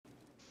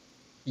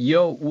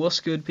Yo, what's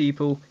good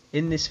people?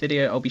 In this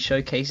video I'll be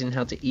showcasing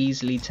how to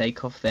easily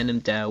take off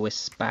Venom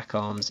Daoist's back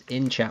arms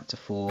in chapter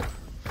 4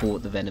 for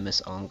the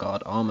Venemous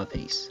Armguard armour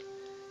piece.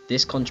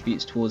 This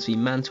contributes towards the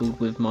Mantled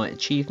with Might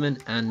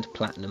achievement and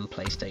Platinum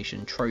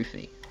PlayStation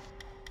trophy.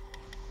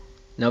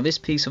 Now this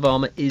piece of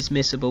armour is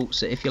missable,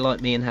 so if you're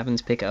like me and having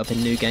to pick it up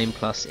in New Game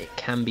Plus, it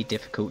can be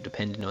difficult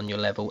depending on your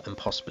level and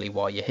possibly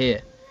why you're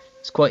here.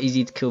 It's quite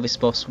easy to kill this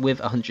boss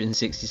with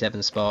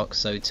 167 sparks,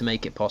 so to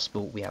make it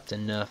possible we have to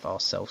nerf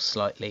ourselves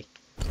slightly.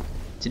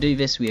 To do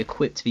this we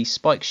equipped the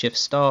Spike Shift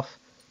staff,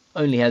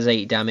 only has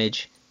 80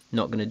 damage,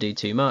 not going to do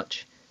too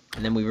much,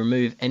 and then we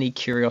remove any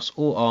curios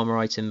or armour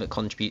item that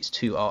contributes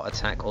to our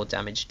attack or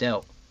damage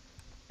dealt,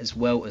 as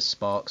well as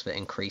sparks that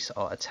increase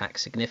our attack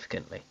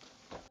significantly.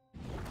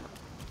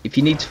 If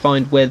you need to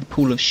find where the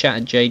pool of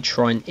Shattered Jade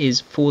shrine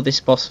is for this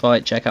boss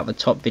fight, check out the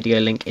top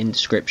video link in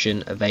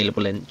description,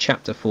 available in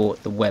chapter 4,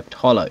 the Webbed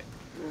Hollow.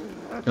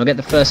 Now get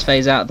the first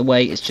phase out of the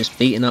way. It's just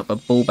beating up a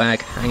ball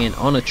bag hanging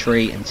on a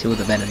tree until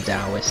the Venom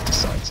Daoist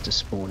decides to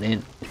spawn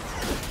in.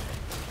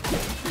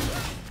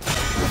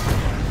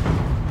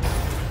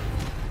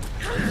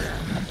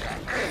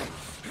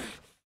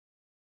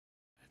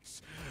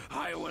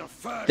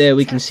 There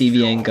we can see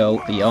the end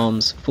goal, the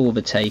arms for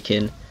the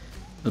taking.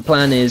 The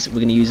plan is we're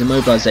going to use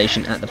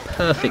immobilization at the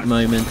perfect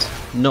moment,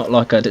 not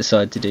like I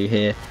decided to do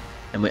here,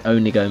 and we're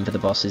only going for the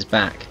boss's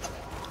back.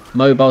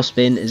 Mobile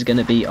spin is going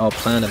to be our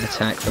plan of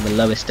attack for the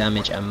lowest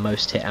damage and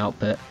most hit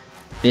output.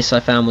 This I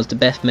found was the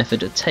best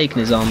method of taking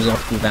his arms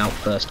off without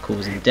first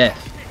causing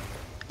death.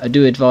 I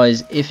do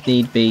advise, if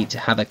need be, to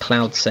have a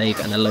cloud save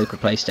and a local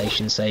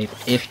PlayStation save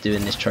if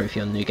doing this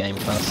trophy on New Game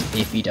Plus,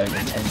 if you don't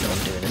intend on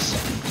doing a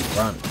second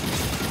run.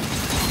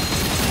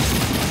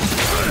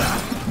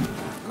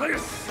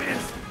 This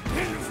is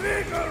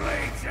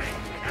invigorating!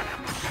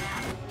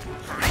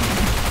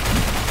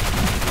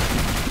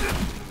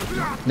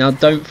 Now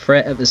don't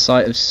fret at the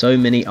sight of so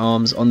many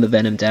arms on the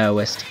Venom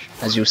Daoist.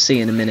 As you'll see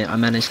in a minute, I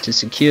managed to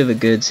secure the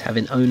goods,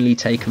 having only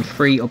taken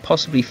 3 or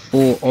possibly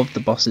 4 of the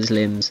boss's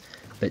limbs,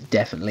 but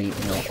definitely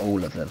not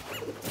all of them.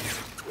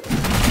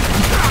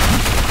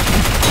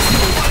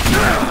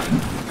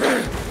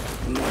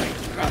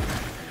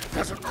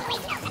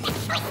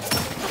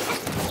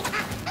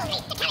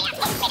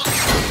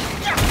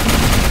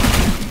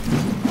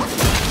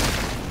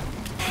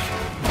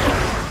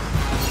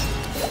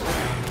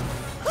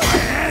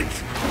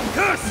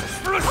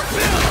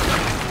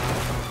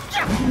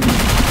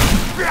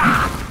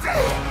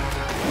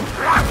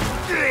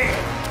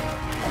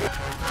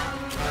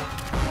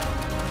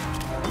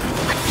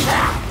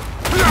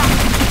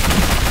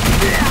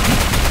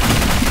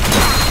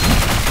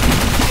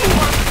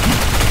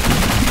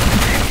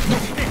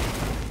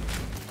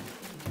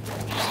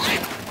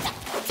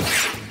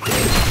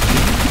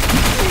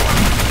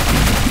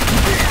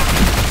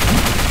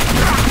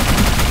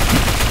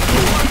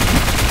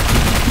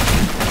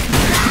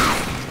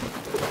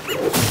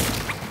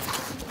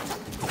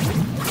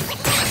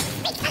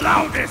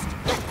 Loudest!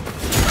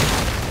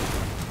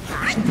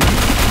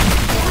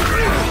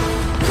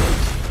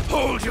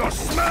 Hold your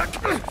smirk,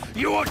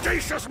 you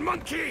audacious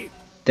monkey!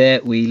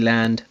 There we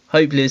land.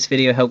 Hopefully this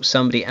video helps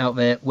somebody out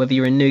there, whether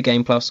you're in New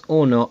Game Plus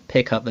or not,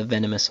 pick up the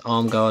Venomous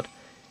Armguard.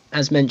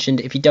 As mentioned,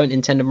 if you don't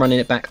intend on running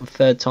it back a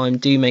third time,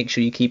 do make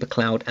sure you keep a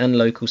cloud and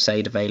local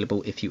save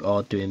available if you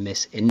are doing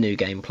this in New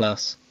Game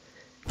Plus.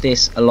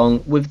 This,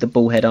 along with the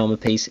bullhead armour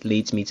piece,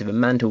 leads me to the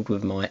Mantled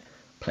with Might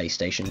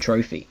PlayStation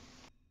trophy.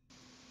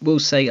 Will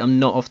say I'm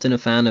not often a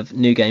fan of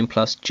New Game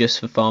Plus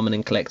just for farming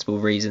and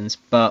collectible reasons,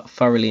 but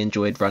thoroughly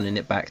enjoyed running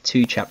it back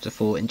to chapter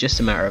 4 in just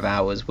a matter of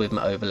hours with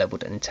my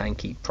overleveled and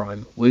tanky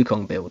prime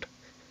Wukong build.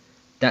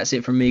 That's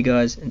it from me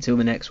guys, until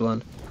the next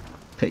one,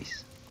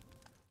 peace.